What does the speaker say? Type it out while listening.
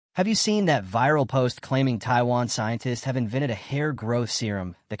Have you seen that viral post claiming Taiwan scientists have invented a hair growth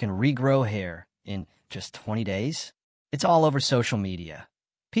serum that can regrow hair in just 20 days? It's all over social media.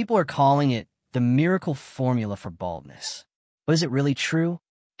 People are calling it the miracle formula for baldness. But is it really true?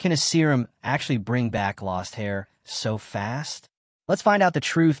 Can a serum actually bring back lost hair so fast? Let's find out the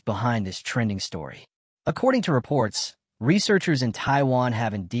truth behind this trending story. According to reports, researchers in Taiwan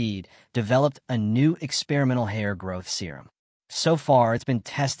have indeed developed a new experimental hair growth serum. So far, it's been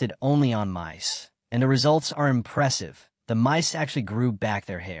tested only on mice, and the results are impressive. The mice actually grew back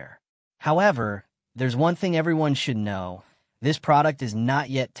their hair. However, there's one thing everyone should know. This product is not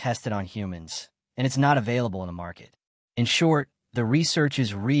yet tested on humans, and it's not available in the market. In short, the research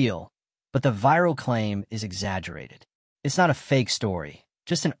is real, but the viral claim is exaggerated. It's not a fake story,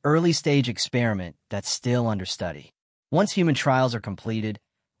 just an early-stage experiment that's still under study. Once human trials are completed,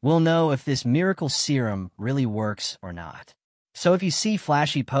 we'll know if this miracle serum really works or not. So if you see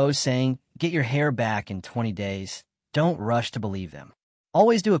flashy posts saying, "Get your hair back in 20 days," don't rush to believe them.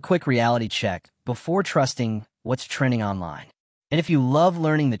 Always do a quick reality check before trusting what's trending online. And if you love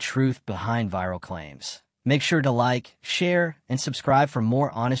learning the truth behind viral claims, make sure to like, share, and subscribe for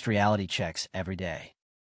more honest reality checks every day.